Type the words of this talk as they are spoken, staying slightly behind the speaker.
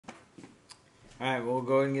All right, we'll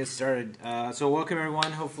go ahead and get started. So welcome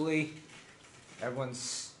everyone. Hopefully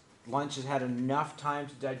everyone's lunch has had enough time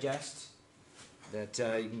to digest that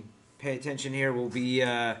you can pay attention here. We'll be,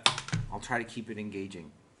 I'll try to keep it engaging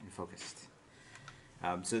and focused.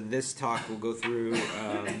 So this talk will go through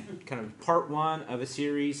kind of part one of a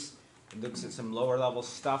series. It looks at some lower level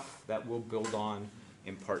stuff that we'll build on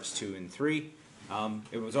in parts 2 and 3.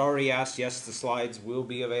 It was already asked, yes, the slides will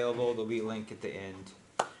be available. There'll be a link at the end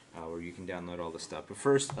where you can download all the stuff. But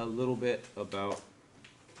first, a little bit about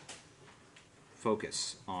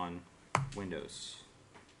focus on Windows.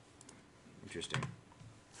 Interesting.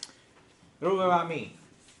 A little bit about me.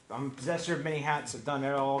 I'm a possessor of many hats. I've done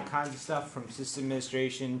all kinds of stuff from system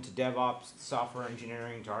administration to DevOps, to software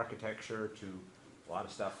engineering, to architecture, to a lot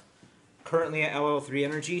of stuff. Currently at LL3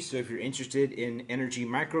 Energy, so if you're interested in energy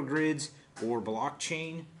microgrids or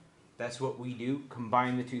blockchain, that's what we do,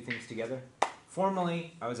 combine the two things together.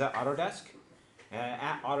 Formerly, I was at Autodesk, and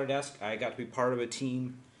at Autodesk, I got to be part of a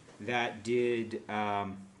team that did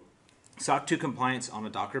SOC 2 compliance on a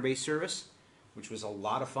Docker-based service, which was a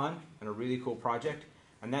lot of fun and a really cool project,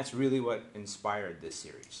 and that's really what inspired this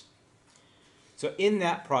series. So in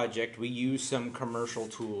that project, we used some commercial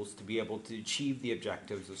tools to be able to achieve the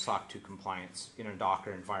objectives of SOC 2 compliance in a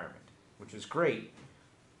Docker environment, which was great,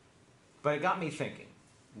 but it got me thinking,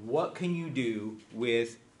 what can you do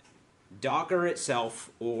with Docker itself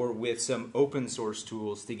or with some open source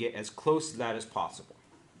tools to get as close to that as possible?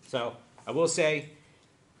 So I will say,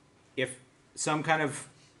 if some kind of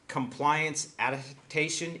compliance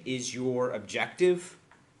adaptation is your objective,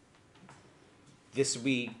 this will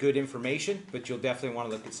be good information, but you'll definitely want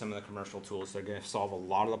to look at some of the commercial tools. They're going to solve a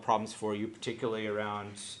lot of the problems for you, particularly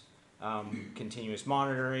around continuous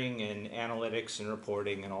monitoring and analytics and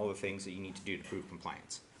reporting and all the things that you need to do to prove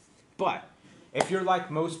compliance. But if you're like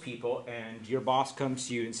most people and your boss comes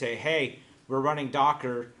to you and say, hey, we're running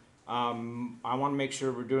Docker, I want to make sure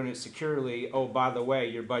we're doing it securely. Oh, by the way,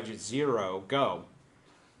 your budget's 0, go.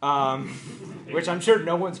 Which I'm sure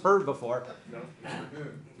no one's heard before.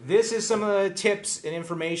 This is some of the tips and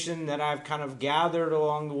information that I've kind of gathered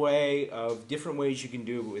along the way of different ways you can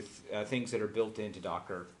do with things that are built into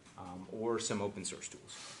Docker or some open source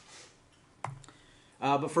tools.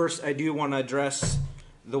 But first, I do want to address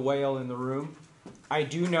the whale in the room. I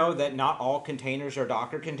do know that not all containers are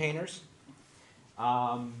Docker containers,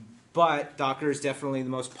 but Docker is definitely the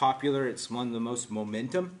most popular. It's one of the most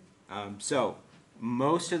momentum. So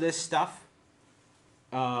most of this stuff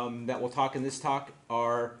that we'll talk in this talk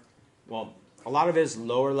are, well, a lot of it is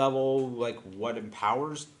lower level, like what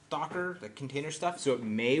empowers Docker, the container stuff. So it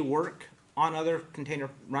may work on other container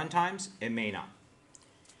runtimes, it may not.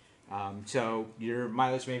 So your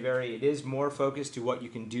mileage may vary. It is more focused to what you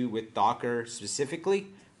can do with Docker specifically.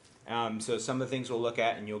 So some of the things we'll look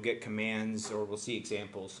at, and you'll get commands, or we'll see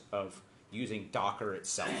examples of using Docker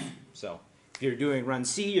itself. So if you're doing run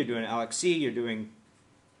C, you're doing LXC, you're doing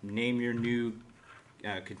name your new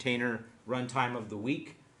container runtime of the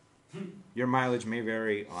week, your mileage may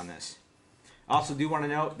vary on this. I also do want to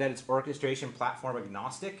note that it's orchestration platform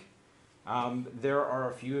agnostic. There are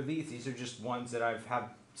a few of these. These are just ones that I've had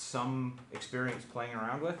some experience playing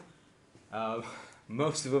around with.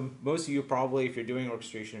 Most of you probably, if you're doing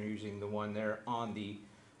orchestration, are using the one there on the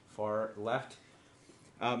far left.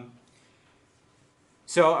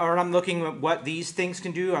 So when I'm looking at what these things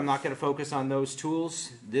can do, I'm not going to focus on those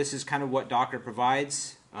tools. This is kind of what Docker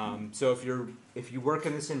provides. So if you work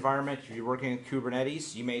in this environment, if you're working in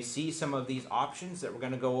Kubernetes, you may see some of these options that we're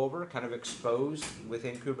going to go over kind of exposed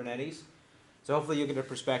within Kubernetes. So hopefully you'll get a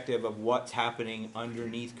perspective of what's happening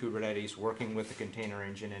underneath Kubernetes, working with the container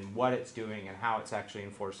engine and what it's doing and how it's actually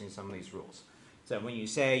enforcing some of these rules. So when you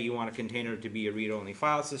say you want a container to be a read-only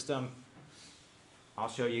file system, I'll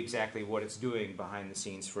show you exactly what it's doing behind the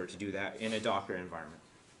scenes for it to do that in a Docker environment.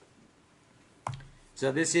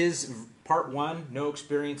 So this is part 1. No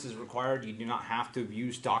experience is required. You do not have to have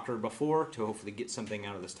used Docker before to hopefully get something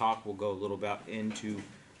out of this talk. We'll go a little bit into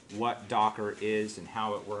what Docker is and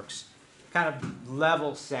how it works. Kind of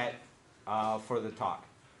level set for the talk.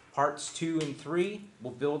 Parts 2 and 3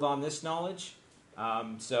 will build on this knowledge.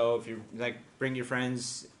 So if you bring your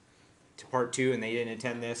friends to part 2 and they didn't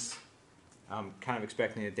attend this, I'm kind of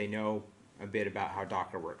expecting that they know a bit about how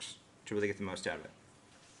Docker works to really get the most out of it.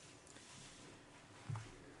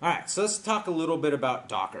 All right, so let's talk a little bit about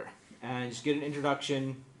Docker and just get an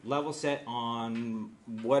introduction, level set on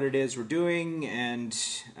what it is we're doing and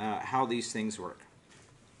how these things work.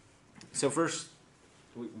 So first,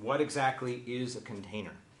 what exactly is a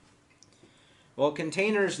container? Well, a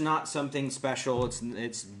container is not something special.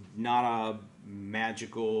 It's not a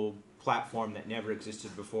magical platform that never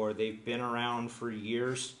existed before. They've been around for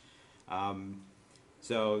years.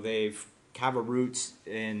 So they've have a roots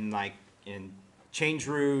in change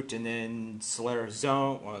root, and then Solaris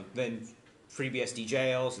zone, well, then FreeBSD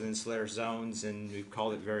jails, and then Solaris zones, and we've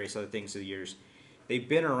called it various other things through the years. They've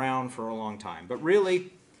been around for a long time. But really,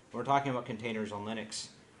 when we're talking about containers on Linux,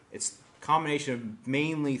 it's a combination of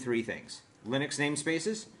mainly three things. Linux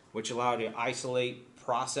namespaces, which allow you to isolate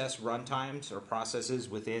process runtimes or processes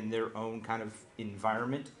within their own kind of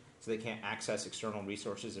environment, so they can't access external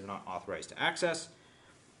resources they're not authorized to access.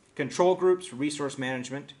 Control groups for resource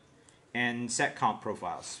management, and setcomp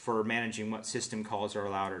profiles for managing what system calls are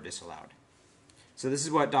allowed or disallowed. So this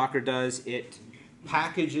is what Docker does. It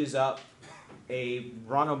packages up a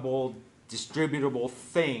runnable, distributable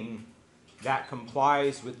thing that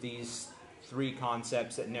complies with these three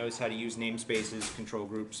concepts, that knows how to use namespaces, control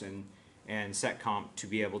groups, and setcomp to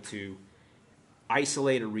be able to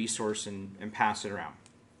isolate a resource and pass it around.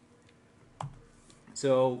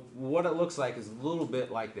 So what it looks like is a little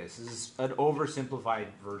bit like this. This is an oversimplified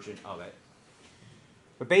version of it.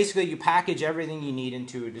 But basically, you package everything you need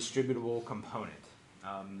into a distributable component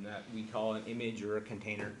that we call an image or a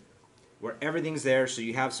container, where everything's there. So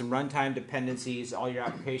you have some runtime dependencies, all your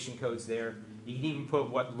application code's there. You can even put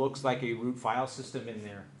what looks like a root file system in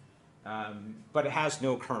there. But it has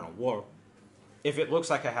no kernel. Well, if it looks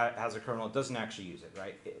like it has a kernel, it doesn't actually use it,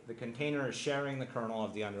 right? The container is sharing the kernel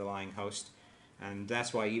of the underlying host. And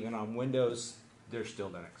that's why even on Windows, they're still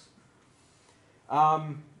Linux.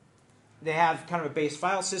 They have kind of a base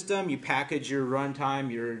file system. You package your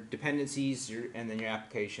runtime, your dependencies, and then your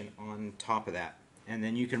application on top of that. And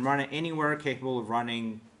then you can run it anywhere capable of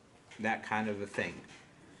running that kind of a thing.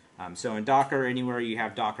 So in Docker, anywhere you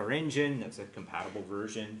have Docker Engine, that's a compatible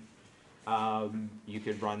version. You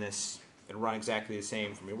could run this. It'll run exactly the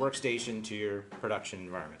same from your workstation to your production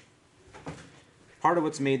environment. Part of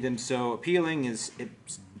what's made them so appealing is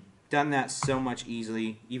it's done that so much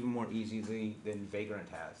easily, even more easily than Vagrant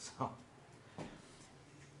has. So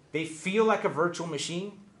they feel like a virtual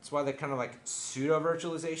machine. That's why they're kind of like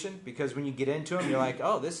pseudo-virtualization, because when you get into them, you're like,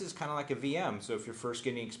 oh, this is kind of like a VM. So if you're first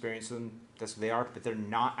getting experience with them, that's what they are, but they're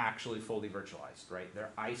not actually fully virtualized, right?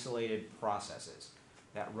 They're isolated processes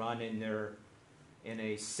that run in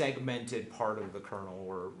a segmented part of the kernel,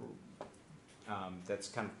 or that's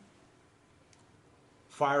kind of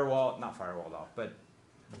not firewalled off, but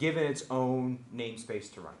given its own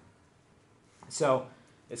namespace to run. So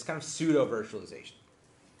it's kind of pseudo-virtualization.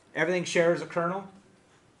 Everything shares a kernel.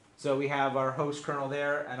 So we have our host kernel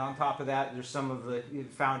there, and on top of that, there's some of the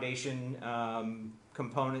foundation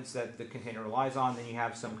components that the container relies on. Then you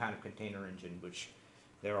have some kind of container engine, which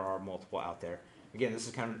there are multiple out there. Again, this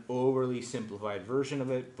is kind of an overly simplified version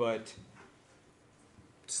of it, but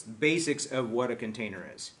it's the basics of what a container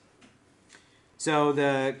is. So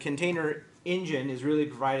the container engine is really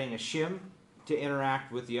providing a shim to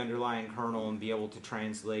interact with the underlying kernel and be able to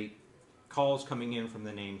translate calls coming in from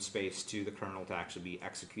the namespace to the kernel to actually be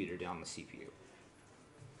executed on the CPU.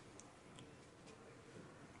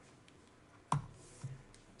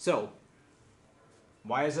 So,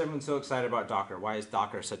 why is everyone so excited about Docker? Why is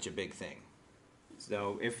Docker such a big thing?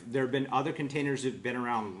 So, if there have been other containers that have been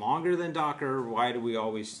around longer than Docker, why do we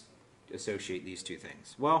always associate these two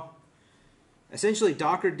things? Well, essentially,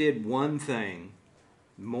 Docker did one thing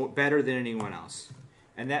better than anyone else,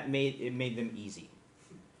 and that made them easy.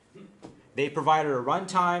 They provided a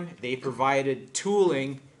runtime. They provided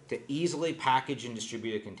tooling to easily package and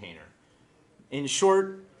distribute a container. In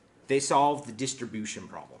short, they solved the distribution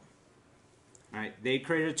problem. All right? They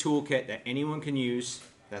created a toolkit that anyone can use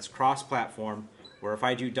that's cross-platform, where if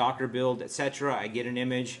I do Docker build, etc., I get an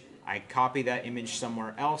image, I copy that image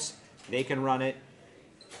somewhere else, they can run it.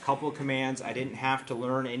 A couple of commands. I didn't have to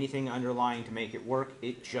learn anything underlying to make it work.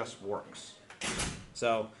 It just works.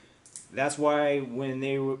 So that's why when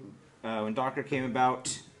Docker came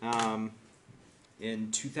about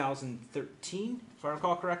in 2013, if I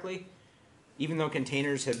recall correctly, even though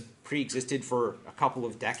containers had pre-existed for a couple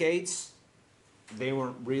of decades, they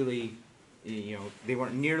weren't really, they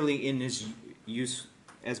weren't nearly in as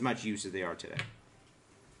much use as they are today.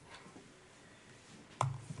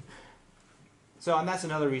 So, and that's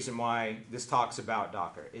another reason why this talks about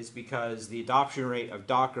Docker, is because the adoption rate of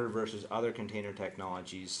Docker versus other container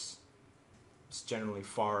technologies is generally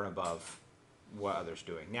far and above what others are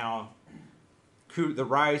doing. Now, the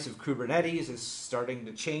rise of Kubernetes is starting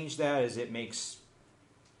to change that, as it makes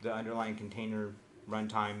the underlying container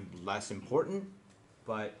runtime less important,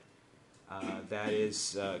 but that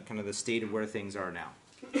is kind of the state of where things are now.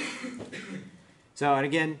 So, and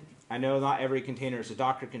again, I know not every container is a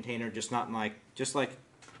Docker container, just like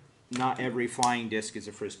not every flying disc is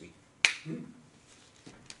a frisbee.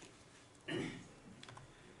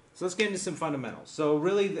 So let's get into some fundamentals. So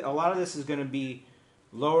really, a lot of this is going to be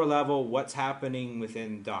lower level, what's happening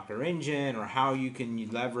within Docker Engine, or how you can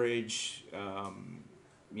leverage,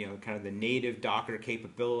 kind of the native Docker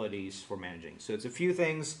capabilities for managing. So it's a few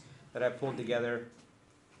things that I pulled together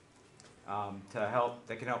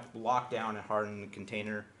that can help lock down and harden the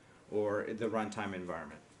container or the runtime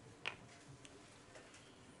environment.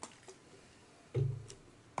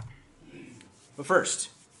 But first,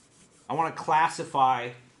 I want to classify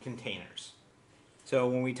containers. So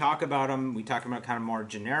when we talk about them, we talk about kind of more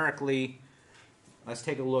generically. Let's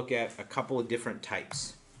take a look at a couple of different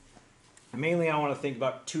types. And mainly I want to think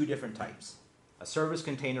about two different types. A service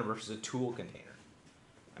container versus a tool container.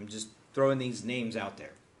 I'm just throwing these names out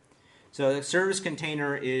there. So the service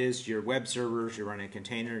container is your web servers, you run a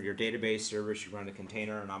container. Your database servers, you run a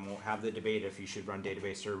container. And I won't have the debate if you should run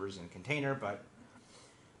database servers in container, but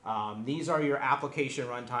these are your application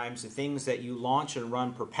runtimes, the things that you launch and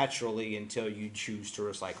run perpetually until you choose to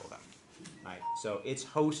recycle them. Right? So it's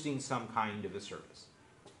hosting some kind of a service.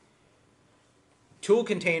 Tool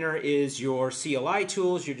container is your CLI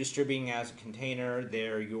tools you're distributing as a container.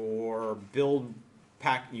 They're your build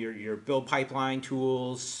pipeline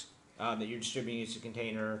tools that you're distributing as a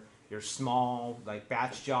container. Your small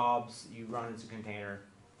batch jobs you run as a container.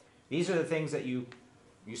 These are the things that you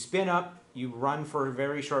spin up, you run for a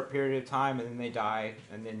very short period of time, and then they die,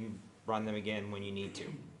 and then you run them again when you need to.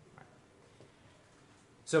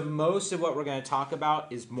 So most of what we're going to talk about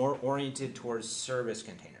is more oriented towards service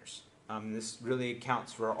containers. This really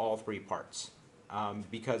accounts for all three parts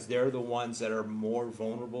because they're the ones that are more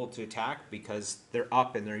vulnerable to attack because they're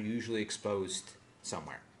up and they're usually exposed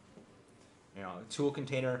somewhere. A tool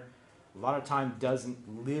container a lot of time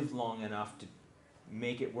doesn't live long enough to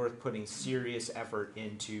make it worth putting serious effort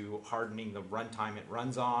into hardening the runtime it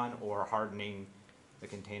runs on or hardening the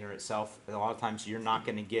container itself. And a lot of times you're not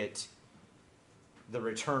going to get the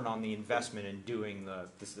return on the investment in doing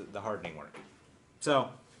the hardening work. So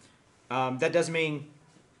that doesn't mean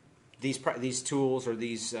these tools or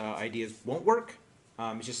these ideas won't work.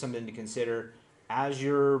 It's just something to consider as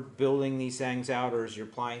you're building these things out, or as you're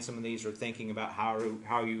applying some of these, or thinking about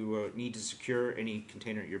how you need to secure any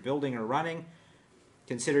container you're building or running.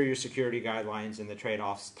 Consider your security guidelines and the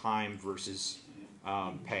trade-offs, time versus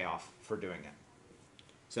payoff for doing it.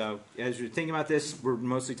 So as you're thinking about this, we're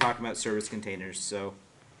mostly talking about service containers, so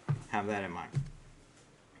have that in mind.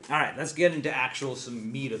 All right, let's get into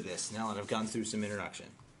some meat of this now that I've gone through some introduction.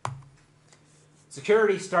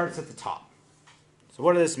 Security starts at the top. So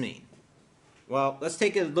what does this mean? Well, let's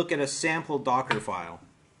take a look at a sample Docker file,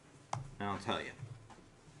 and I'll tell you.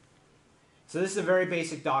 So this is a very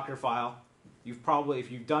basic Docker file.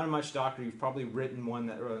 If you've done much Docker, you've probably written one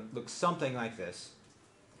that looks something like this.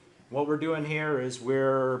 What we're doing here is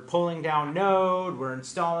we're pulling down Node, we're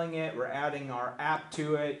installing it, we're adding our app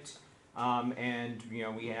to it, and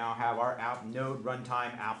we now have our app Node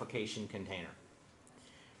runtime application container.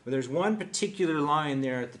 But there's one particular line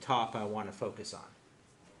there at the top I want to focus on.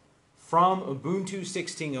 From Ubuntu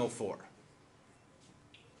 16.04.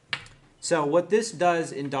 So what this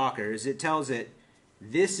does in Docker is it tells it,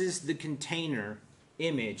 this is the container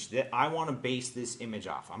image that I want to base this image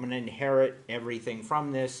off. I'm going to inherit everything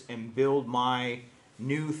from this and build my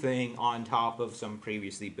new thing on top of some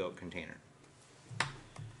previously built container.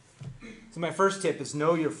 So my first tip is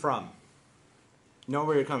know your from. Know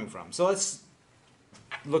where you're coming from. So let's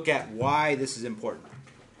look at why this is important.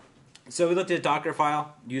 So we looked at a Docker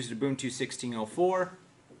file, used Ubuntu 16.04.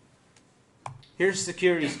 Here's a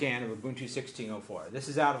security scan of Ubuntu 16.04. This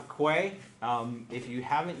is out of Quay. If you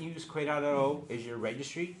haven't used Quay.io as your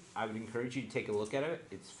registry, I would encourage you to take a look at it.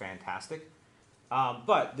 It's fantastic.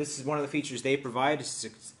 But this is one of the features they provide,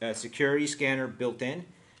 a security scanner built in.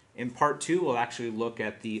 In part 2, we'll actually look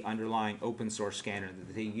at the underlying open source scanner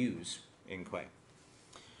that they use in Quay.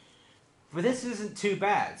 But this isn't too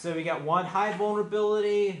bad. So we got one high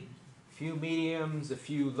vulnerability, a few mediums, a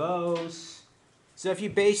few lows. So if you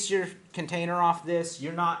base your container off this,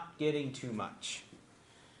 you're not getting too much.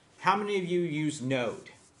 How many of you use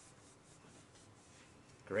Node?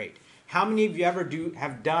 Great. How many of you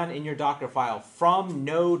have done in your Docker file from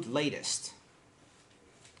Node latest?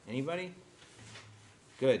 Anybody?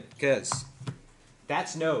 Good, because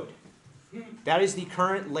that's Node. That is the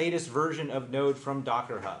current latest version of Node from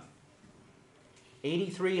Docker Hub.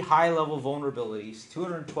 83 high-level vulnerabilities,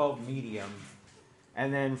 212 medium,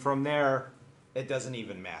 and then from there, it doesn't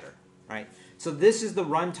even matter, right? So this is the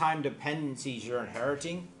runtime dependencies you're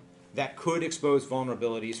inheriting that could expose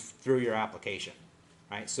vulnerabilities through your application,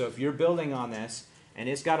 right? So if you're building on this and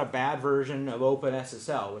it's got a bad version of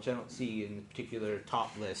OpenSSL, which I don't see in the particular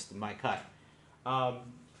top list in my cut,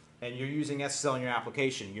 and you're using SSL in your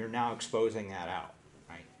application, you're now exposing that out,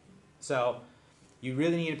 right? So you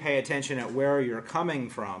really need to pay attention at where you're coming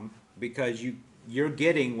from, because you're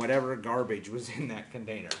getting whatever garbage was in that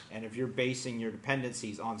container. And if you're basing your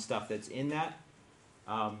dependencies on stuff that's in that,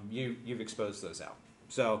 you've exposed those out.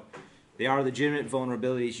 So they are legitimate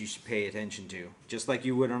vulnerabilities you should pay attention to, just like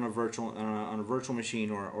you would on a virtual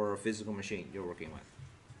machine or a physical machine you're working with.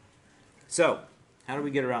 So how do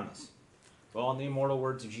we get around this? Well, in the immortal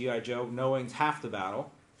words of G.I. Joe, knowing's half the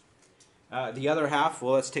battle. The other half,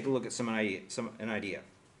 well, let's take a look at an idea.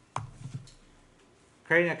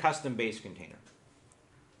 Creating a custom base container.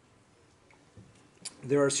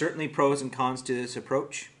 There are certainly pros and cons to this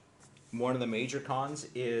approach. One of the major cons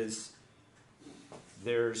is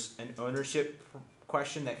there's an ownership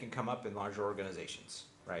question that can come up in larger organizations,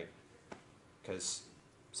 right? Because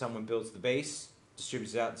someone builds the base,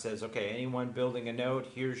 distributes it out and says, okay, anyone building a node,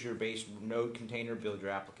 here's your base node container, build your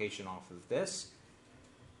application off of this.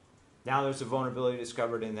 Now there's a vulnerability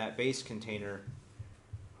discovered in that base container.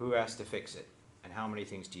 Who has to fix it? And how many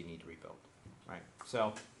things do you need to rebuild, right?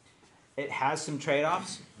 So it has some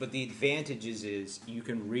trade-offs, but the advantages is you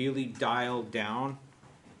can really dial down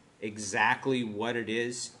exactly what it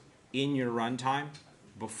is in your runtime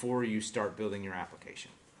before you start building your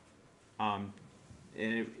application.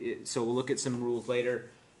 So we'll look at some rules later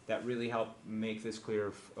that really help make this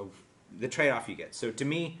clear of the trade-off you get. So to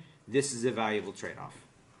me, this is a valuable trade-off.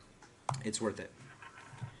 It's worth it.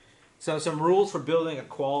 So some rules for building a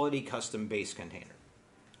quality custom base container.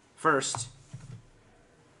 First,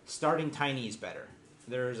 starting tiny is better.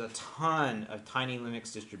 There's a ton of tiny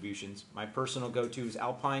Linux distributions. My personal go-to is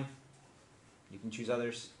Alpine. You can choose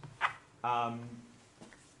others.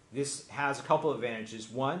 This has a couple of advantages.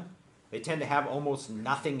 One, they tend to have almost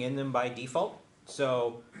nothing in them by default,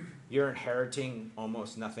 so you're inheriting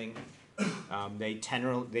almost nothing. They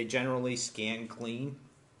generally scan clean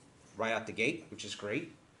right out the gate, which is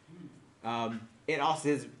great. It also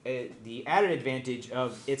has the added advantage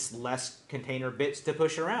of it's less container bits to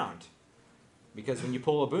push around, because when you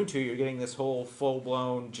pull Ubuntu, you're getting this whole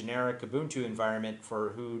full-blown generic Ubuntu environment for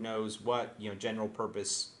who knows what, general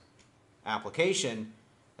purpose application.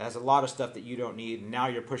 Has a lot of stuff that you don't need, and now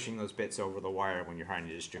you're pushing those bits over the wire when you're trying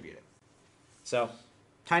to distribute it. So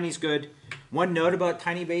tiny's good. One note about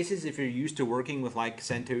tiny bases, if you're used to working with like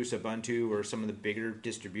CentOS, Ubuntu, or some of the bigger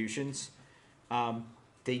distributions,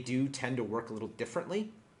 they do tend to work a little differently.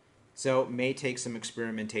 So it may take some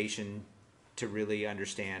experimentation to really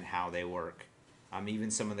understand how they work. Even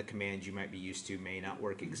some of the commands you might be used to may not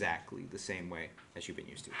work exactly the same way as you've been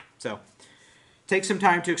used to. So take some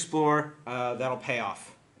time to explore. That'll pay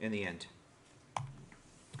off in the end.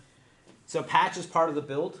 So patch is part of the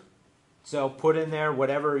build. So put in there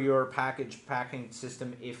whatever your packing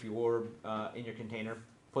system, if you're in your container,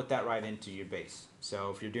 put that right into your base. So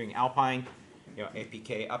if you're doing Alpine,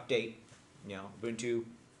 APK update, Ubuntu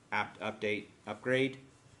apt update upgrade,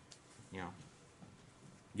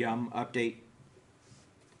 yum update.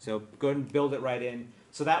 So go ahead and build it right in.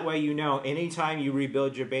 So that way anytime you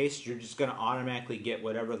rebuild your base, you're just going to automatically get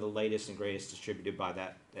whatever the latest and greatest distributed by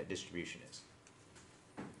that distribution is.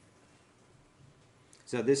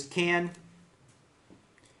 So this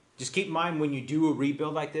just keep in mind when you do a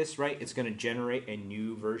rebuild like this, right, it's going to generate a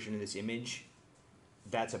new version of this image.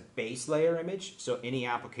 That's a base layer image. So any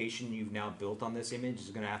application you've now built on this image is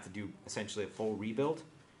going to have to do essentially a full rebuild.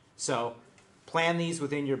 So plan these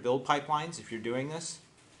within your build pipelines if you're doing this,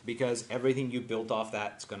 because everything you built off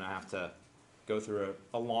that is going to have to go through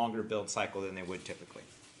a longer build cycle than they would typically.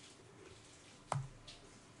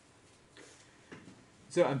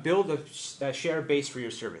 So build a shared base for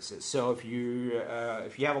your services. So if you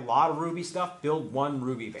have a lot of Ruby stuff, build one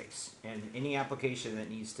Ruby base, and any application that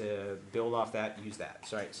needs to build off that, use that.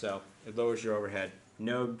 So it lowers your overhead.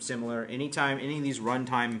 Node similar. Anytime any of these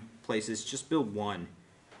runtime places, just build one,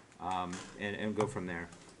 and go from there.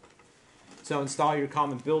 So install your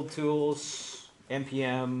common build tools,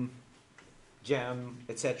 npm, gem,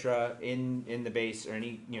 etc. in the base, or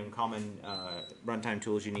any common runtime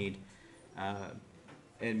tools you need.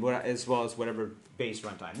 As well as whatever base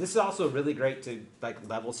runtime. This is also really great to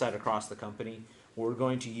level set across the company. We're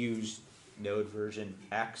going to use Node version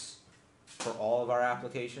X for all of our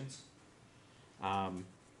applications. You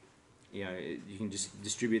can just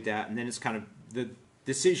distribute that, and then it's kind of the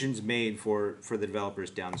decisions made for the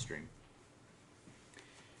developers downstream.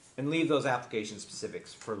 And leave those application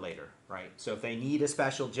specifics for later, right? So if they need a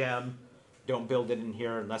special gem, don't build it in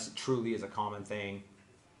here unless it truly is a common thing.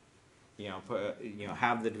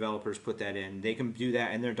 have the developers put that in. They can do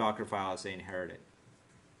that in their Docker file as they inherit it.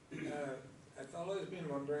 I've always been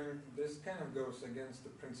wondering, this kind of goes against the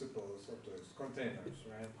principles of those containers,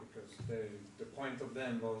 right? Because the point of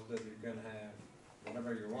them was that you can have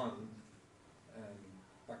whatever you want and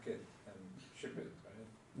pack it and ship it, right?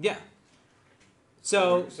 Yeah.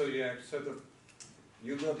 So you have sort of,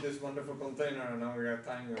 you got this wonderful container and now you're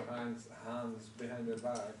tying your hands behind your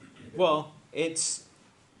back. Well,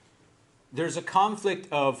 there's a conflict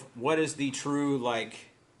of what is the true,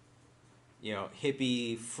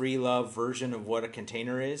 hippie, free love version of what a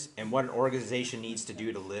container is and what an organization needs to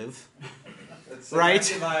do to live. That's right?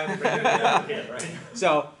 Exactly why I'm bringing it up here, right?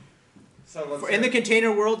 So in the that?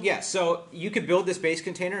 container world, yes. So you could build this base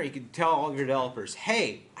container. You could tell all of your developers,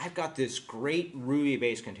 hey, I've got this great Ruby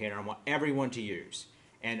base container I want everyone to use.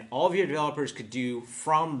 And all of your developers could do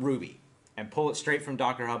from Ruby and pull it straight from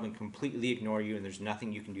Docker Hub and completely ignore you, and there's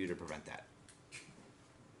nothing you can do to prevent that.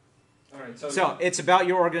 All right, So it's about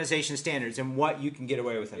your organization standards and what you can get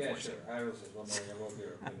away with enforcing. Yeah, sure. I was just wondering about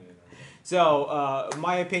your opinion on that. So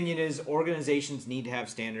my opinion is organizations need to have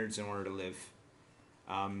standards in order to live.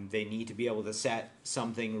 They need to be able to set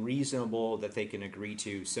something reasonable that they can agree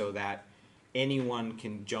to so that anyone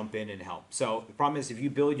can jump in and help. So the problem is if you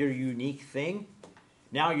build your unique thing,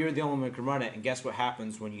 now you're the only one who can run it, and guess what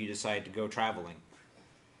happens when you decide to go traveling?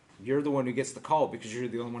 You're the one who gets the call because you're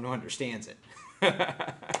the only one who understands it.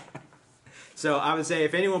 So I would say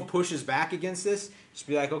if anyone pushes back against this, just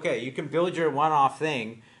be like, okay, you can build your one-off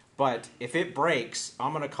thing, but if it breaks,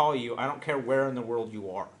 I'm going to call you. I don't care where in the world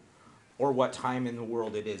you are or what time in the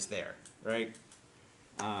world it is there, right?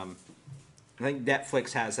 I think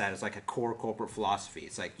Netflix has that as like a core corporate philosophy.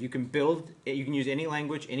 It's like you can use any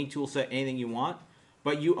language, any tool set, anything you want,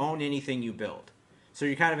 but you own anything you build. So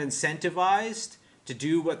you're kind of incentivized to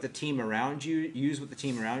do what the team around you, use what the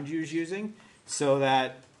team around you is using, so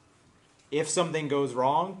that if something goes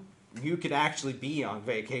wrong, you could actually be on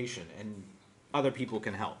vacation and other people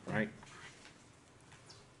can help, right?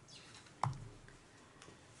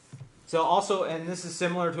 So also, and this is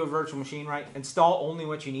similar to a virtual machine, right? Install only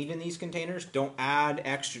what you need in these containers. Don't add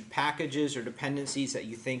extra packages or dependencies that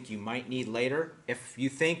you think you might need later. If you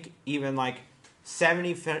think even like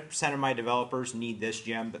 70% of my developers need this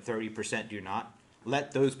gem, but 30% do not,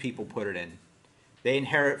 let those people put it in. They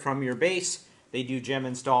inherit from your base. They do gem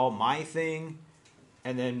install my thing,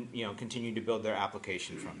 and then continue to build their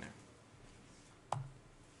application from there.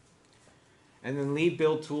 And then leave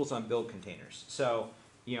build tools on build containers. So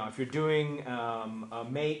if you're doing a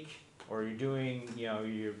make, or you're doing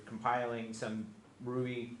you're compiling some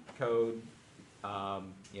Ruby code,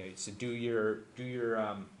 so do your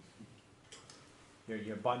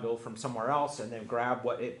bundle from somewhere else, and then grab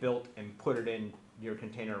what it built and put it in your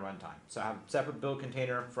container runtime. So have a separate build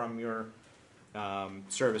container from your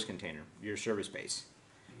service container, your service base.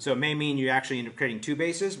 So it may mean you actually end up creating two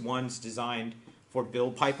bases. One's designed for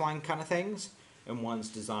build pipeline kind of things, and one's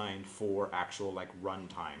designed for actual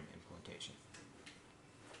runtime implementation.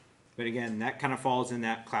 But again, that kind of falls in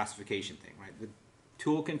that classification thing, right? The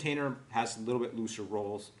tool container has a little bit looser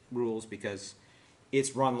rules because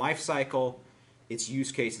its run life cycle, its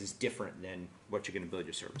use case is different than what you're going to build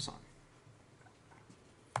your service on.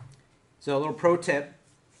 So a little pro tip.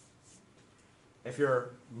 If you're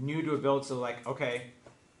new to a build, so okay,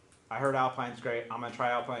 I heard Alpine's great. I'm going to try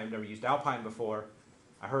Alpine. I've never used Alpine before.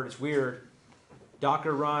 I heard it's weird.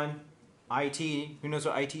 Docker run, IT. Who knows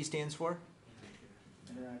what IT stands for?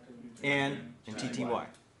 And TTY,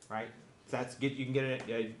 right? So that's good. You can get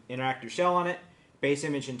an interactive shell on it, base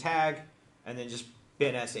image and tag, and then just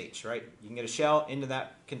bin sh, right? You can get a shell into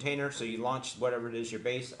that container, so you launch whatever it is your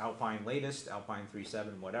base, Alpine latest, Alpine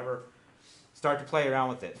 3.7, whatever. Start to play around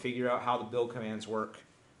with it. Figure out how the build commands work.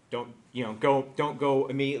 Don't go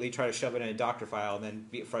immediately try to shove it in a Docker file and then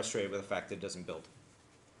be frustrated with the fact that it doesn't build.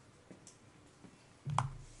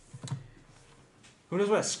 Who knows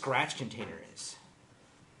what a scratch container is?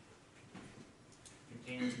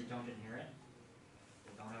 Containers that don't inherit,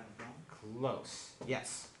 that don't have a phone. Close.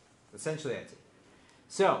 Yes. Essentially that's it.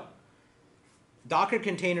 So, Docker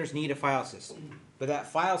containers need a file system, but that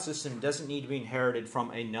file system doesn't need to be inherited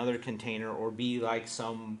from another container or be like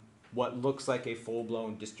what looks like a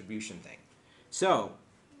full-blown distribution thing. So,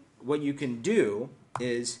 what you can do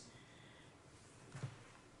is,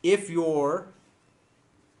 if you're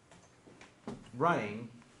running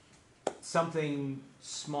something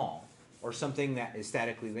small or something that is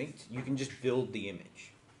statically linked, you can just build the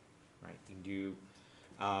image, right? You can do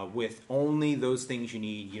with only those things you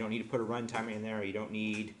need. You don't need to put a runtime in there. You don't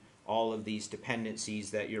need all of these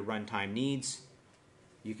dependencies that your runtime needs.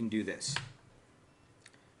 You can do this.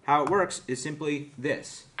 how it works is simply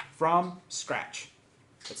this, from scratch.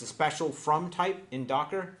 It's a special from type in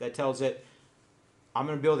Docker that tells it, I'm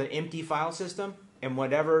going to build an empty file system, and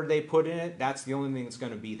whatever they put in it, that's the only thing that's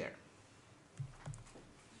going to be there.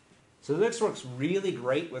 So Linux works really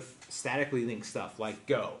great with statically linked stuff like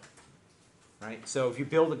Go. Right? So if you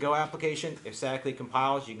build a Go application, it statically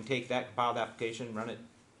compiles. You can take that compiled application, run it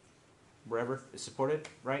wherever is supported,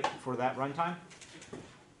 right, for that runtime.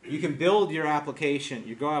 You can build your application,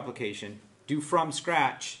 your Go application, do from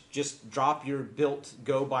scratch, just drop your built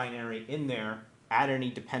Go binary in there, add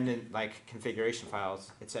any dependent like configuration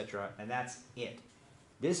files, etc., and that's it.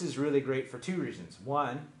 This is really great for two reasons.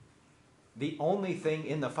 One, the only thing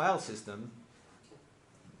in the file system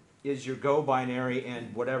is your Go binary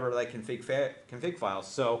and whatever like config files.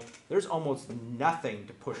 So there's almost nothing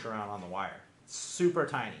to push around on the wire. It's super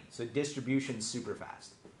tiny, so distribution's super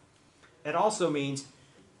fast. It also means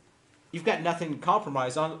you've got nothing to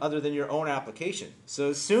compromise on other than your own application.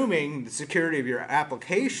 So assuming the security of your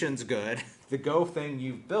application's good, the Go thing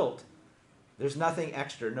you've built, there's nothing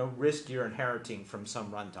extra, no risk you're inheriting from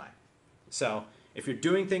some runtime. So if you're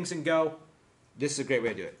doing things in Go, this is a great way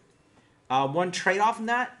to do it. One trade-off in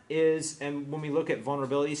that is, and when we look at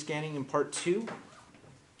vulnerability scanning in part 2,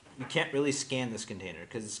 you can't really scan this container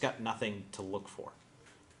because it's got nothing to look for.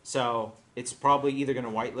 So it's probably either going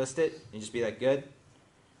to whitelist it and just be like, good,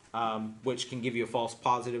 which can give you a false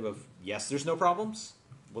positive of, yes, there's no problems.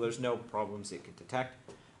 Well, there's no problems it can detect.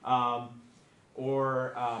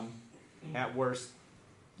 Or at worst,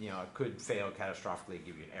 you know, it could fail catastrophically and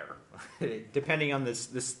give you an error. Depending on the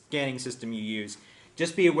scanning system you use.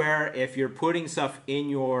 Just be aware if you're putting stuff in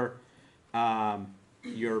your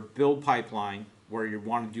build pipeline where you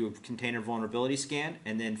want to do a container vulnerability scan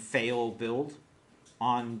and then fail build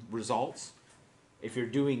on results. If you're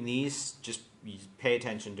doing these, just pay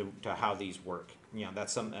attention to how these work. You know,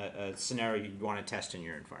 that's a scenario you'd want to test in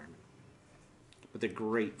your environment. But they're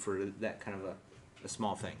great for that kind of a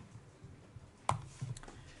small thing.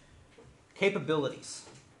 Capabilities.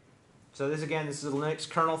 So this is a Linux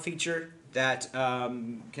kernel feature that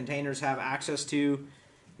containers have access to.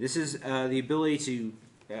 This is the ability to,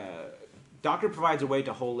 Docker provides a way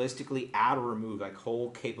to holistically add or remove like whole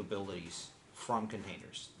capabilities from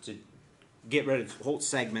containers to get rid of whole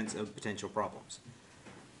segments of potential problems.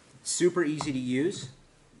 Super easy to use.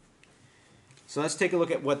 So let's take a look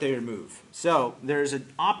at what they remove. So there's an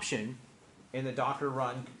option in the Docker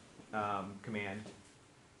run command,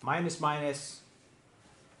 --,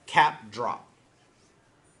 cap drop.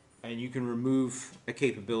 And you can remove a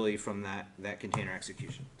capability from that container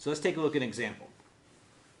execution. So let's take a look at an example.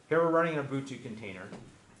 Here we're running an Ubuntu container,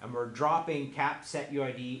 and we're dropping cap set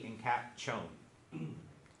UID and cap chown.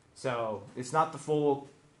 So it's not the full,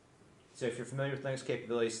 so if you're familiar with Linux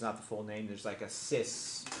capabilities, it's not the full name. There's like a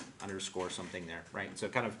sys _ something there, right? So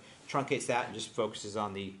it kind of truncates that and just focuses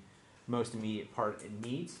on the most immediate part it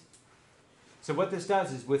needs. So what this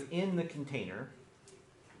does is within the container,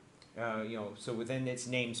 so within its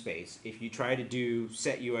namespace, if you try to do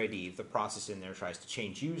set UID, the process in there tries to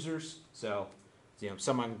change users. So,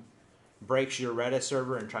 someone breaks your Redis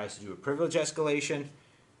server and tries to do a privilege escalation,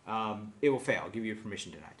 it will fail, give you a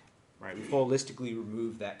permission denied. Right? We holistically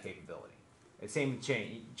remove that capability. It's same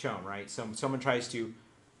with chown, right? So someone tries to,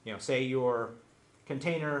 say your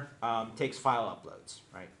container takes file uploads,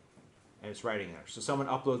 right? And it's writing there. So someone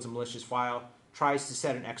uploads a malicious file, tries to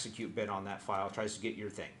set an execute bit on that file, tries to get your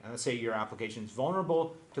thing. And let's say your application is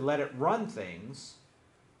vulnerable to let it run things.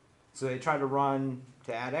 So they try to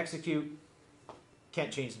add execute,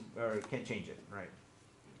 can't change it, right?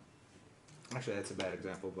 Actually, that's a bad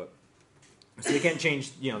example, but so they can't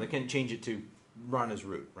change, they can't change it to run as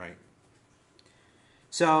root, right?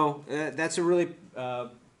 So that's a really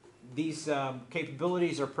these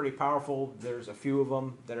capabilities are pretty powerful. There's a few of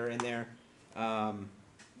them that are in there,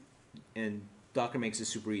 and Docker makes it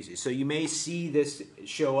super easy. So you may see this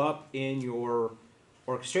show up in your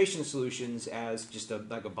orchestration solutions as just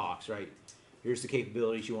like a box, right? Here's the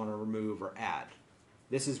capabilities you want to remove or add.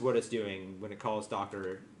 This is what it's doing when it calls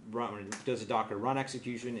Docker run. When it does a Docker run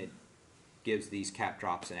execution, it gives these cap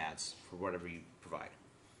drops and adds for whatever you provide.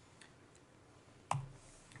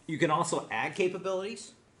 You can also add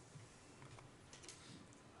capabilities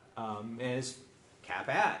as cap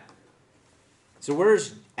add. So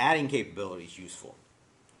where's adding capabilities useful?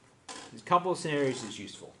 There's a couple of scenarios it's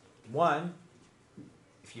useful. One,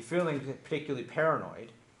 if you're feeling particularly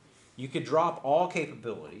paranoid, you could drop all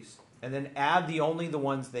capabilities and then add only the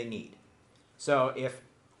ones they need. So if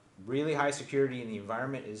really high security in the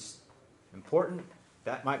environment is important,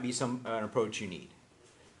 that might be an approach you need.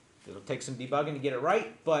 It'll take some debugging to get it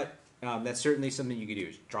right, but that's certainly something you could do.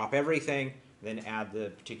 Is drop everything, then add the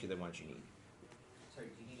particular ones you need. Sorry,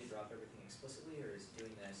 do you need to drop everything explicitly, or is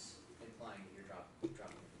doing this implying that you're dropping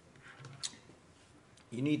everything?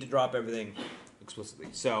 You need to drop everything explicitly.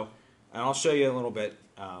 So, and I'll show you a little bit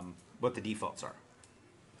what the defaults are.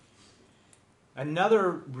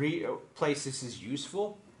 Another place this is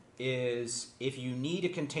useful is if you need a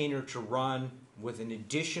container to run with an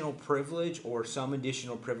additional privilege or some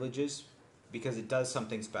additional privileges because it does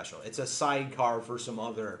something special. It's a sidecar for some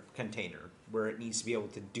other container where it needs to be able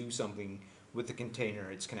to do something with the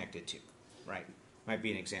container it's connected to, right? Might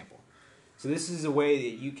be an example. So this is a way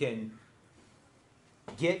that you can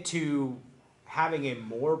get to having a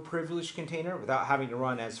more privileged container without having to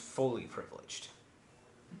run as fully privileged.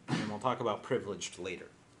 And we'll talk about privileged later.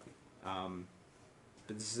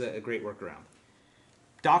 But this is a great workaround.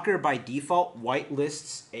 Docker, by default,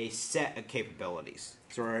 whitelists a set of capabilities,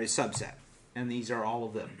 so a subset. And these are all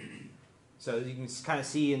of them. So you can kind of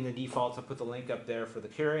see in the defaults, I'll put the link up there for the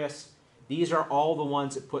curious. These are all the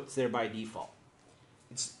ones it puts there by default.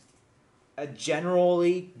 It's a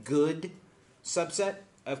generally good subset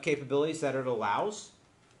of capabilities that it allows.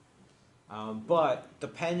 But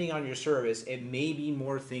depending on your service, it may be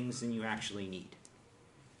more things than you actually need.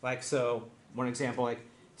 Like, so, one example, like,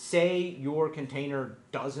 say your container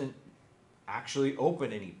doesn't actually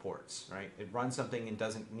open any ports, right? It runs something and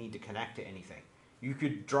doesn't need to connect to anything. You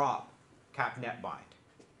could drop capnet bind,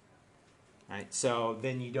 right? So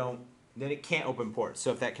then then it can't open ports.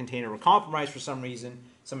 So if that container were compromised for some reason,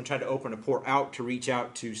 someone tried to open a port out to reach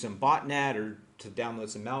out to some botnet or to download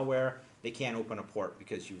some malware, they can't open a port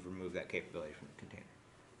because you've removed that capability from the container.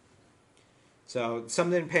 So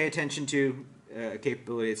something to pay attention to, a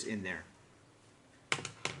capability that's in there.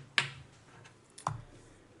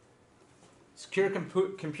 Secure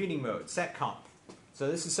computing mode, setcomp. So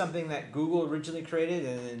this is something that Google originally created,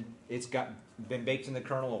 and then it's been baked in the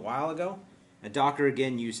kernel a while ago. And Docker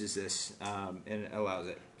again uses this and allows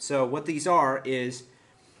it. So what these are is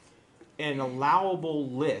an allowable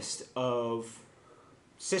list of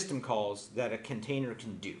system calls that a container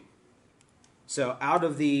can do. So out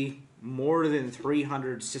of the more than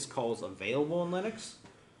 300 syscalls available in Linux,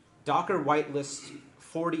 Docker whitelists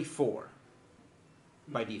 44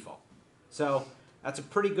 by default. So that's a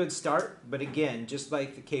pretty good start, but again, just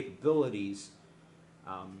like the capabilities,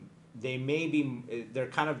 they're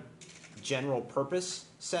kind of general purpose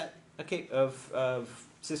set of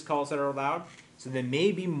syscalls that are allowed. So there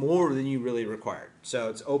may be more than you really required. So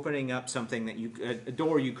it's opening up something that a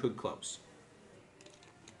door you could close.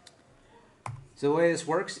 So the way this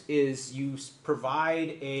works is you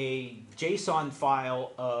provide a JSON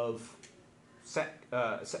file of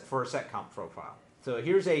for a setcomp profile. So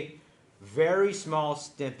here's a very small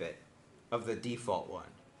snippet of the default one.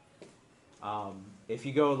 If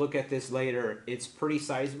you go look at this later, it's pretty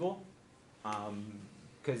sizable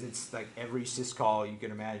because it's like every syscall you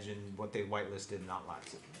can imagine what they whitelisted and not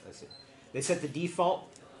listed. That's it. They set the default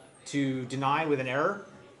to deny with an error.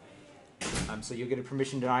 So you'll get a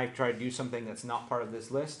permission deny if you try to do something that's not part of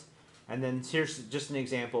this list. And then here's just an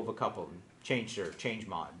example of a couple of them. Change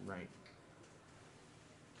mod, right?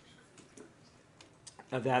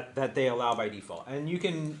 That they allow by default. And you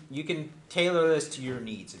can tailor this to your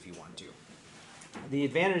needs if you want to. The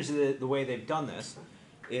advantage of the way they've done this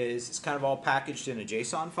is it's kind of all packaged in a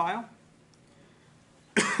JSON file.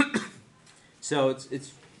 So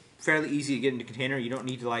it's fairly easy to get into container. You don't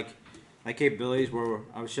need to like capabilities where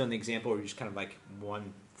I was showing the example where you just kind of like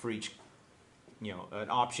one for each, an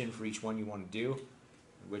option for each one you want to do,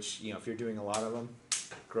 which, if you're doing a lot of them,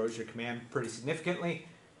 grows your command pretty significantly.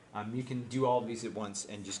 You can do all of these at once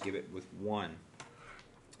and just give it with one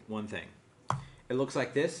thing. It looks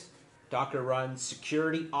like this. Docker runs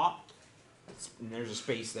security op, and there's a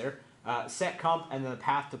space there, setcomp, and then the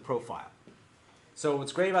path to profile. So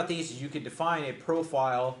what's great about these is you can define a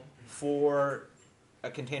profile for a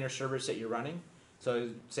container service that you're running. So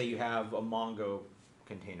say you have a Mongo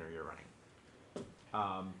container you're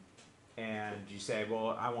running. And you say,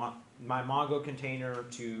 well, I want my Mongo container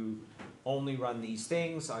to only run these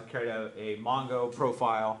things. I'll create a Mongo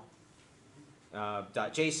profile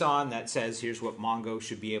 .json that says here's what Mongo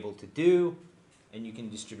should be able to do, and you can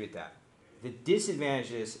distribute that. The disadvantage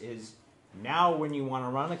of this is now when you want to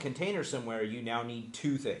run a container somewhere, you now need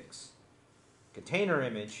two things: container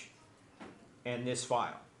image and this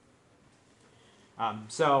file.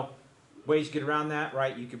 So ways to get around that,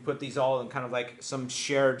 right? You can put these all in kind of like some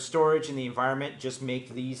shared storage in the environment. Just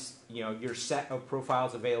make these, your set of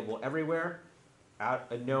profiles available everywhere at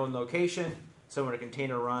a known location. So when a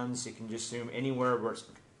container runs, you can just assume anywhere where it's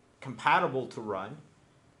compatible to run.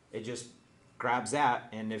 It just grabs that,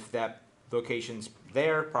 and if that location's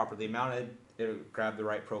there, properly mounted, it'll grab the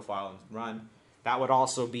right profile and run. That would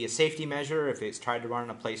also be a safety measure if it's tried to run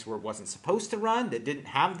in a place where it wasn't supposed to run, that didn't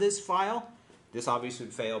have this file. This obviously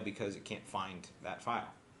would fail because it can't find that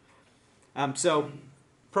file. So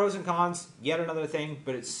pros and cons, yet another thing,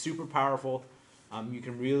 but it's super powerful. You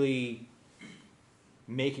can really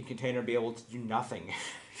make a container be able to do nothing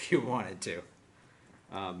if you wanted to.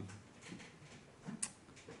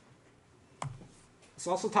 Let's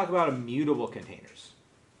also talk about immutable containers.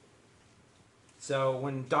 So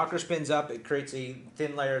when Docker spins up, it creates a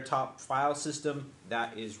thin layer top file system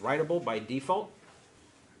that is writable by default,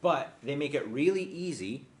 but they make it really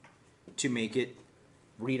easy to make it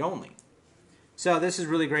read-only. So this is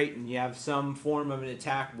really great, and you have some form of an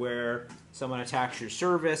attack where someone attacks your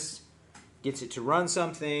service, gets it to run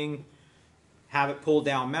something, have it pull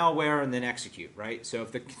down malware, and then execute, right? So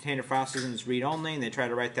if the container file system is read-only and they try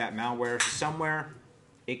to write that malware somewhere,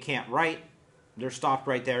 it can't write. They're stopped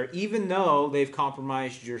right there. Even though they've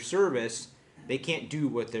compromised your service, they can't do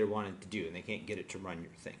what they wanted to do, and they can't get it to run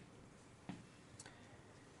your thing.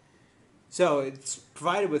 So it's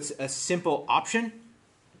provided with a simple option,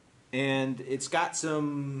 and it's got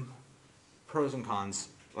some pros and cons,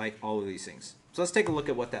 like all of these things. So let's take a look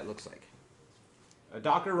at what that looks like. A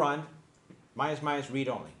Docker run, ----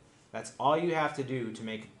 read-only. That's all you have to do to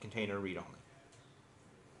make a container read-only.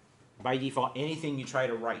 By default, anything you try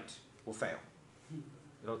to write will fail.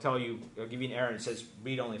 It'll tell you, it'll give you an error and it says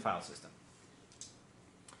read-only file system.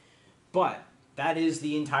 But that is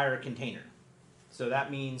the entire container. So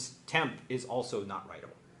that means temp is also not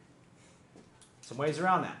writable. Some ways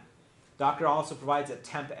around that. Docker also provides a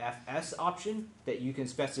temp fs option that you can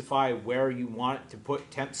specify where you want to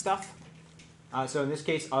put temp stuff. So in this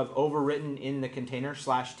case, I've overwritten in the container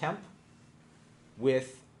 /temp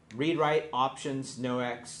with read-write options, no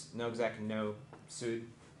x, no exec, no suit.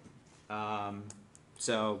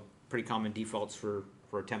 So pretty common defaults for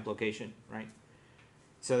a temp location, right?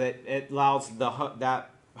 So that it allows that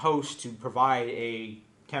host to provide a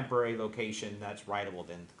temporary location that's writable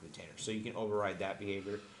in the container. So you can override that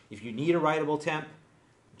behavior. If you need a writable temp,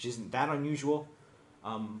 which isn't that unusual,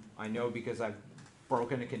 I know because I've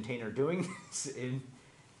broken a container doing this in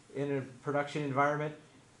a production environment.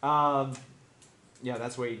 Yeah,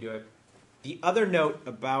 that's where you do it. The other note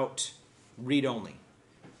about read-only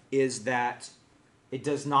is that it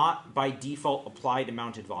does not, by default, apply to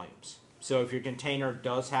mounted volumes. So if your container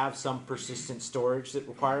does have some persistent storage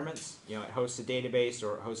requirements, it hosts a database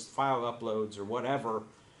or it hosts file uploads or whatever,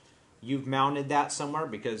 you've mounted that somewhere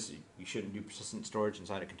because you shouldn't do persistent storage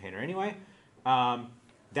inside a container anyway,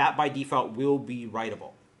 that by default will be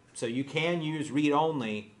writable. So you can use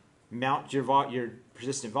read-only, mount your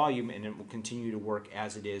persistent volume, and it will continue to work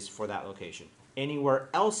as it is for that location. Anywhere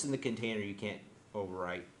else in the container you can't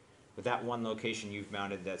overwrite. But that one location you've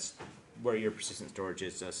mounted, that's where your persistent storage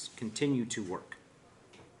is, does continue to work.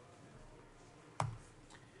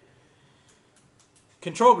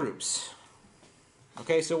 Control groups.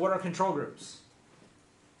 Okay, so what are control groups?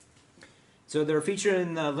 So they're featured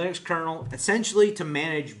in the Linux kernel essentially to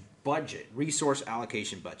manage budget, resource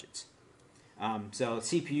allocation budgets. So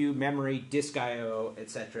CPU, memory, disk I/O,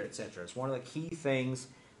 etc., etc. It's one of the key things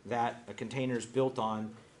that a container is built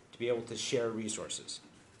on to be able to share resources.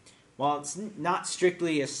 While it's not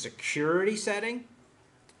strictly a security setting,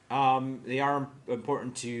 they are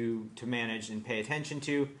important to manage and pay attention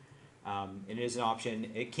to. It is an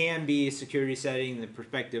option. It can be a security setting in the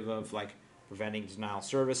perspective of like preventing denial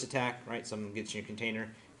service attack, right? Someone gets in your container,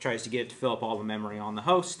 tries to get it to fill up all the memory on the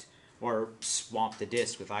host, or swamp the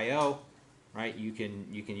disk with I/O, right? You can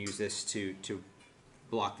use this to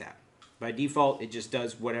block that. By default, it just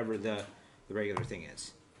does whatever the regular thing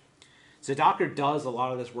is. So Docker does a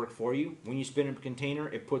lot of this work for you. When you spin up a container,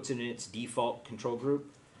 it puts it in its default control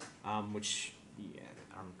group, which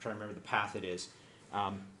I'm trying to remember the path it is,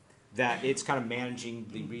 that it's kind of managing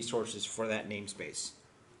the resources for that namespace.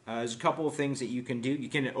 There's a couple of things that you can do. You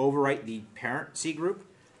can overwrite the parent C group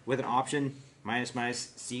with an option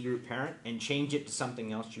 ---- C group parent and change it to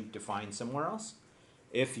something else you've defined somewhere else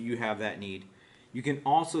if you have that need. You can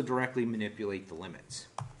also directly manipulate the limits.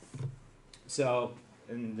 So,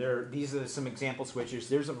 and these are some example switches.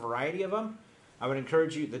 There's a variety of them. I would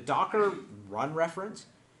encourage you, the Docker run reference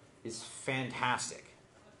is fantastic.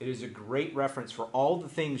 It is a great reference for all the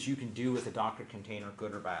things you can do with a Docker container,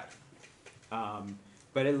 good or bad.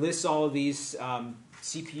 But it lists all of these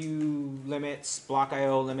CPU limits, block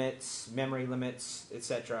I/O limits, memory limits,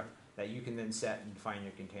 etc. that you can then set and define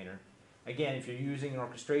your container. Again, if you're using an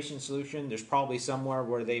orchestration solution, there's probably somewhere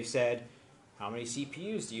where they've said, how many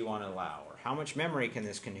CPUs do you want to allow? Or how much memory can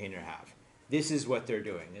this container have? this is what they're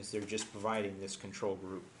doing, is they're just providing this control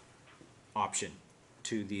group option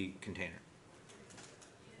to the container.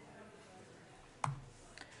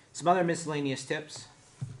 Some other miscellaneous tips.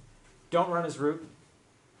 Don't run as root.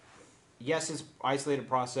 Yes, it's isolated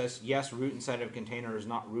process. Yes, root inside of a container is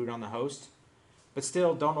not root on the host. But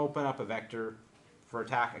still, don't open up a vector for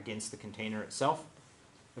attack against the container itself.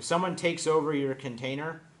 If someone takes over your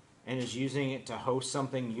container and is using it to host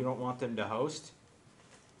something you don't want them to host,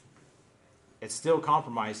 it's still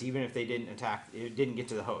compromised even if they didn't attack, it didn't get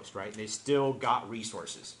to the host, right? They still got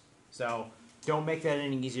resources. So don't make that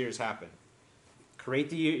any easier to happen.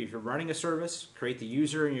 Create the, if you're running a service, create the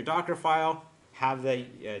user in your Docker file. Have the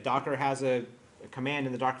Docker has a command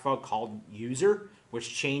in the Docker file called user,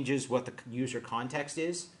 which changes what the user context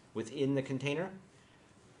is within the container,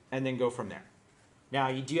 and then go from there. Now,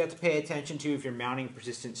 you do have to pay attention to if you're mounting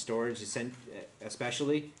persistent storage,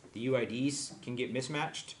 especially the UIDs can get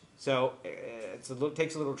mismatched. So it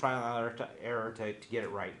takes a little trial and error to get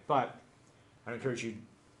it right. But I encourage you,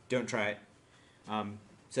 don't try it.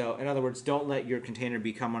 So in other words, don't let your container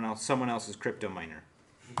become someone else's crypto miner.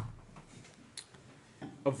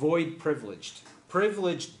 Avoid privileged.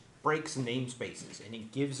 Privileged breaks namespaces, and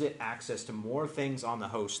it gives it access to more things on the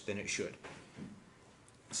host than it should.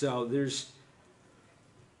 So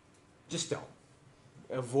just don't.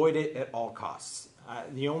 Avoid it at all costs.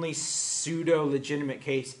 The only pseudo-legitimate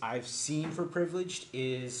case I've seen for privileged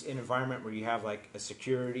is an environment where you have like a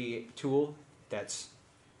security tool that's,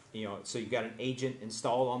 so you've got an agent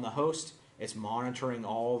installed on the host. It's monitoring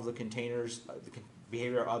all of the containers, the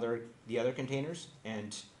behavior of the other containers,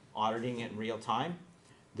 and auditing it in real time.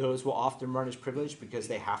 Those will often run as privileged because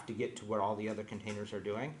they have to get to what all the other containers are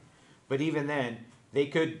doing. But even then, they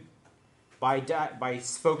could, by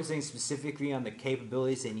focusing specifically on the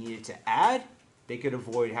capabilities they needed to add, they could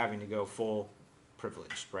avoid having to go full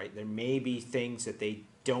privileged, right? There may be things that they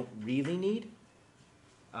don't really need.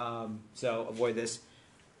 So avoid this.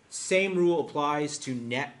 Same rule applies to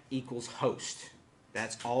net equals host.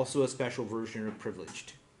 That's also a special version of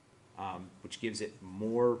privileged, which gives it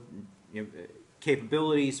more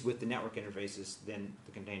capabilities with the network interfaces than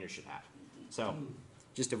the container should have. So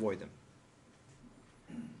just avoid them.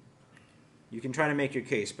 You can try to make your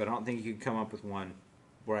case, but I don't think you can come up with one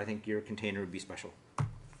where I think your container would be special.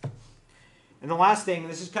 And the last thing,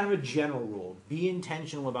 this is kind of a general rule. Be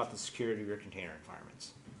intentional about the security of your container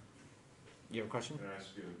environments. You have a question? Can I ask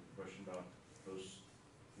you a question about host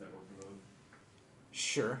networking mode?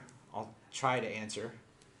 Sure. I'll try to answer.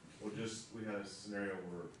 Well, we had a scenario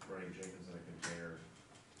where running Jenkins in a container,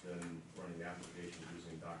 then running the application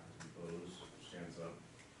using Docker Compose, stands up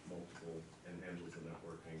multiple and handles the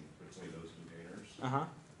networking between those containers. Uh-huh.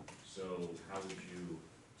 So how would you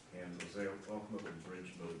handle, say, I'll come up with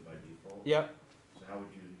bridge mode by default. Yep. So how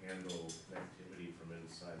would you handle connectivity from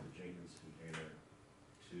inside the Jenkins container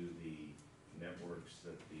to the networks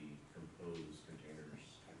that the Compose containers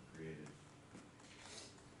have created?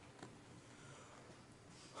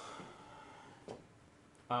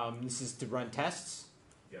 This is to run tests.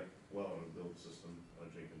 Yep. Well, on a build system, on a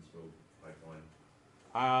Jenkins build pipeline.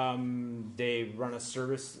 They run a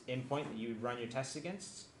service endpoint that you would run your tests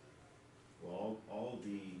against. Well, all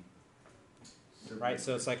the right,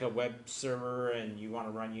 so it's like a web server, and you want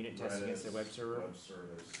to run unit tests against the web server. Web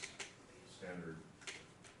service standard.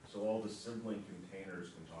 So all the sibling containers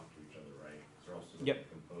can talk to each other, right? They're also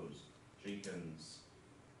composed. Jenkins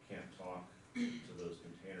can't talk to those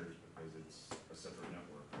containers because it's a separate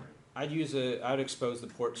network, right? I'd expose the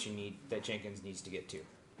ports you need that Jenkins needs to get to.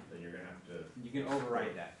 Then you're gonna have to. You can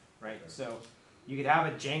override that, right? Okay. So you could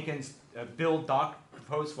have a Jenkins build doc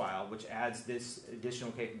compose file, which adds this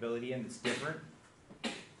additional capability in that's different.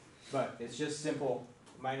 But it's just simple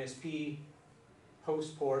 -p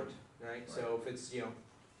host port, right? So if it's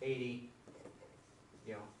 80,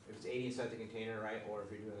 if it's 80 inside the container, right? Or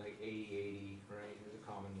if you're doing like 80/80, right? There's a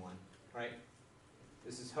common one, right?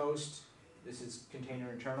 This is host. This is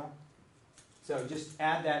container internal. So just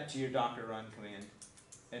add that to your Docker run command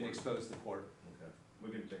and expose the port. Okay,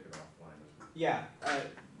 we can take it offline. Yeah.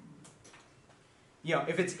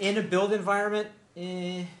 If it's in a build environment,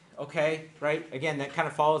 okay, right? Again, that kind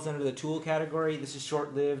of falls under the tool category. This is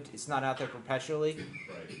short-lived. It's not out there perpetually.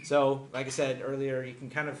 Right. So, like I said earlier, you can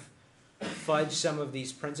kind of fudge some of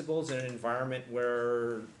these principles in an environment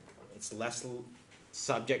where it's less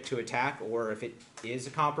subject to attack, or if it is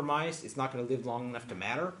a compromise, it's not going to live long enough to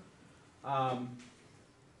matter.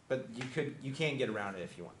 But you can get around it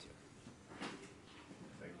if you want to.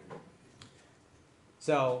 Thank you.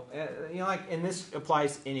 So, and this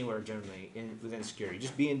applies anywhere generally within security.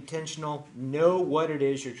 Just be intentional, know what it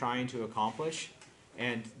is you're trying to accomplish,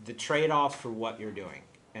 and the trade-offs for what you're doing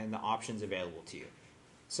and the options available to you.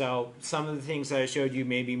 So some of the things that I showed you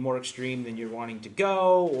may be more extreme than you're wanting to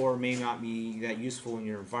go, or may not be that useful in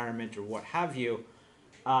your environment or what have you.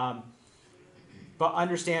 But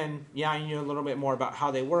understand, yeah, you know a little bit more about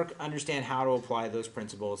how they work, understand how to apply those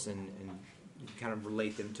principles and kind of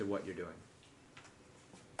relate them to what you're doing.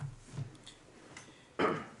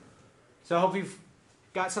 So I hope you've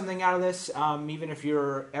got something out of this. Even if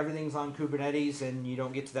everything's on Kubernetes and you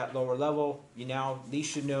don't get to that lower level, you now at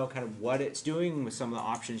least should know kind of what it's doing with some of the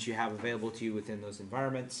options you have available to you within those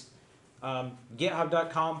environments.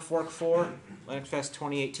 GitHub.com fork4 LinuxFest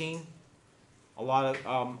 2018. A lot of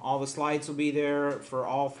all the slides will be there for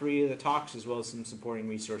all 3 of the talks, as well as some supporting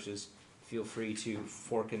resources. Feel free to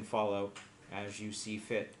fork and follow as you see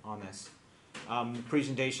fit on this. The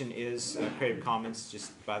presentation is Creative Commons,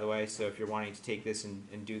 just by the way, so if you're wanting to take this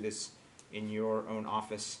and do this in your own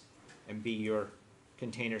office and be your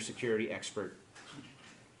container security expert,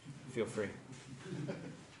 feel free.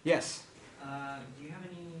 Yes? Do you have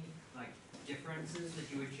any differences that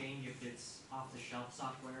you would change if it's off-the-shelf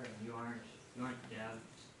software and you aren't dev,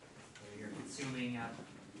 or you're consuming a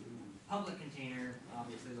public container,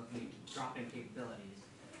 obviously looking at drop-in capabilities,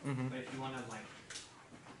 but if you want to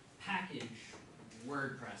package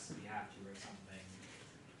WordPress if you have to or something,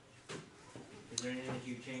 is there anything that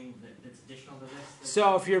you change that's additional to this?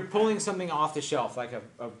 So if you're pulling something off the shelf, like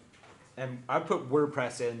and I put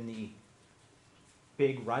WordPress in the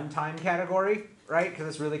big runtime category, right? Because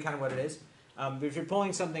that's really kind of what it is. But if you're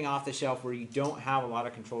pulling something off the shelf where you don't have a lot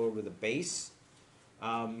of control over the base,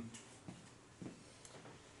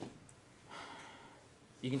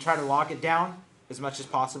 you can try to lock it down as much as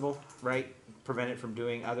possible, right? Prevent it from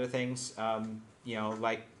doing other things. You know,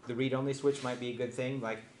 like the read-only switch might be a good thing.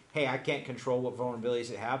 Like, hey, I can't control what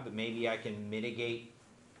vulnerabilities it have, but maybe I can mitigate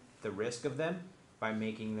the risk of them by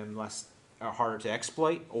making them less harder to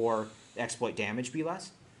exploit, or exploit damage be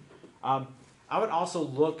less. I would also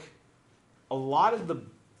look. A lot of the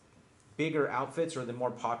bigger outfits or the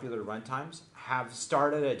more popular runtimes have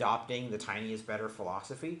started adopting the tiny is better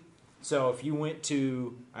philosophy. So if you went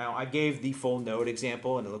to, I gave the full node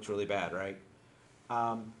example and it looks really bad, right?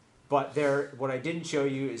 But what I didn't show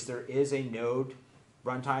you is there is a node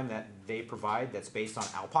runtime that they provide that's based on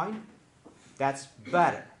Alpine. That's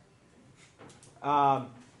better.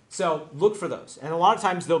 So look for those. And a lot of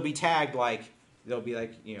times they'll be tagged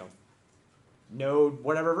you know, node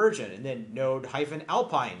whatever version, and then node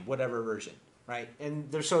 -alpine whatever version, right? And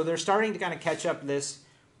they're starting to kind of catch up this,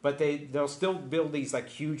 but they'll still build these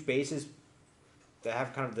huge bases that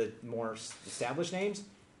have kind of the more established names,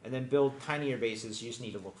 and then build tinier bases you just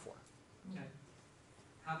need to look for. Okay.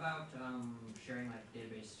 How about sharing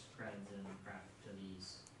database creds and crap to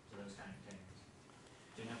those kind of containers?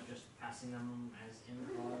 Do you end up just passing them as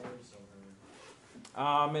invars,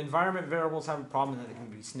 or? Environment variables have a problem that they can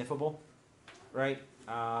be sniffable. Right?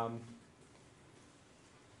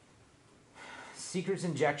 Secrets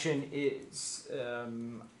injection is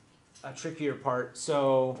a trickier part.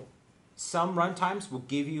 So some runtimes will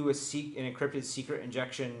give you an encrypted secret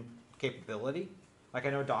injection capability. Like I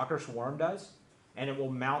know Docker Swarm does. And it will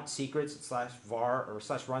mount secrets /var or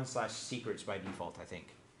 /run/secrets by default, I think.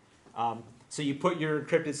 So you put your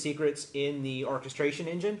encrypted secrets in the orchestration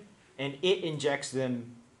engine, and it injects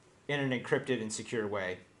them in an encrypted and secure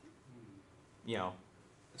way. You know,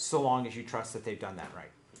 so long as you trust that they've done that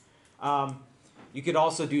right. You could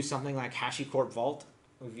also do something like HashiCorp Vault.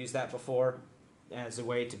 We've used that before as a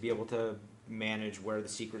way to be able to manage where the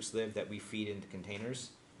secrets live that we feed into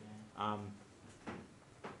containers.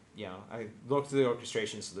 You know, I look to the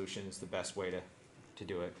orchestration solution is the best way to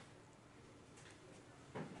do it.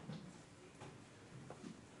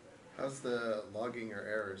 How's the logging or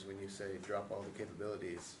errors when you say drop all the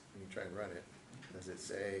capabilities and you try and run it? Does it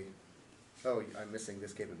say, oh, I'm missing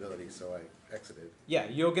this capability, so I exited? Yeah,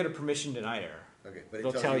 you'll get a permission denied error. Okay, but it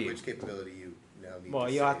They'll tells tell you you which capability you now need Well,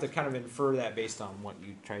 to you'll have to save. kind of infer that based on what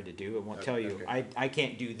you tried to do. It won't tell you, okay. I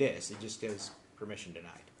can't do this. It just goes permission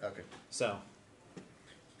denied. Okay. So, You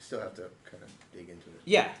still have to kind of dig into it.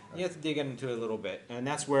 yeah, you have to dig into it a little bit. And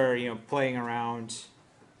that's where, playing around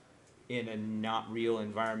in a not real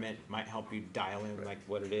environment might help you dial in Right.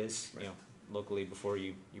 what it is, Right. locally before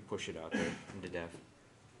you push it out there into dev.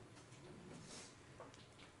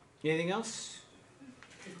 Anything else?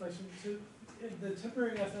 Good question. So, in the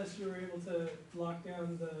temporary FS, you were able to lock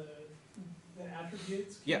down the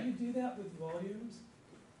attributes. Can Yeah. you do that with volumes?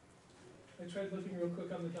 I tried looking real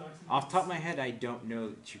quick on the docs. Off the top of my head, I don't know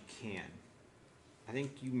that you can. I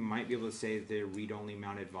think you might be able to say that they're read-only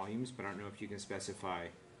mounted volumes, but I don't know if you can specify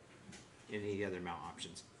any of the other mount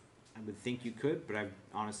options. I would think you could, but I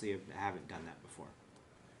honestly haven't done that before.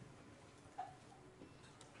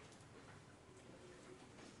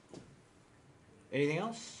 Anything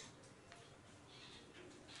else?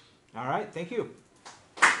 All right, thank you.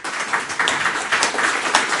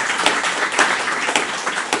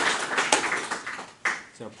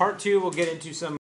 So part 2, we'll get into some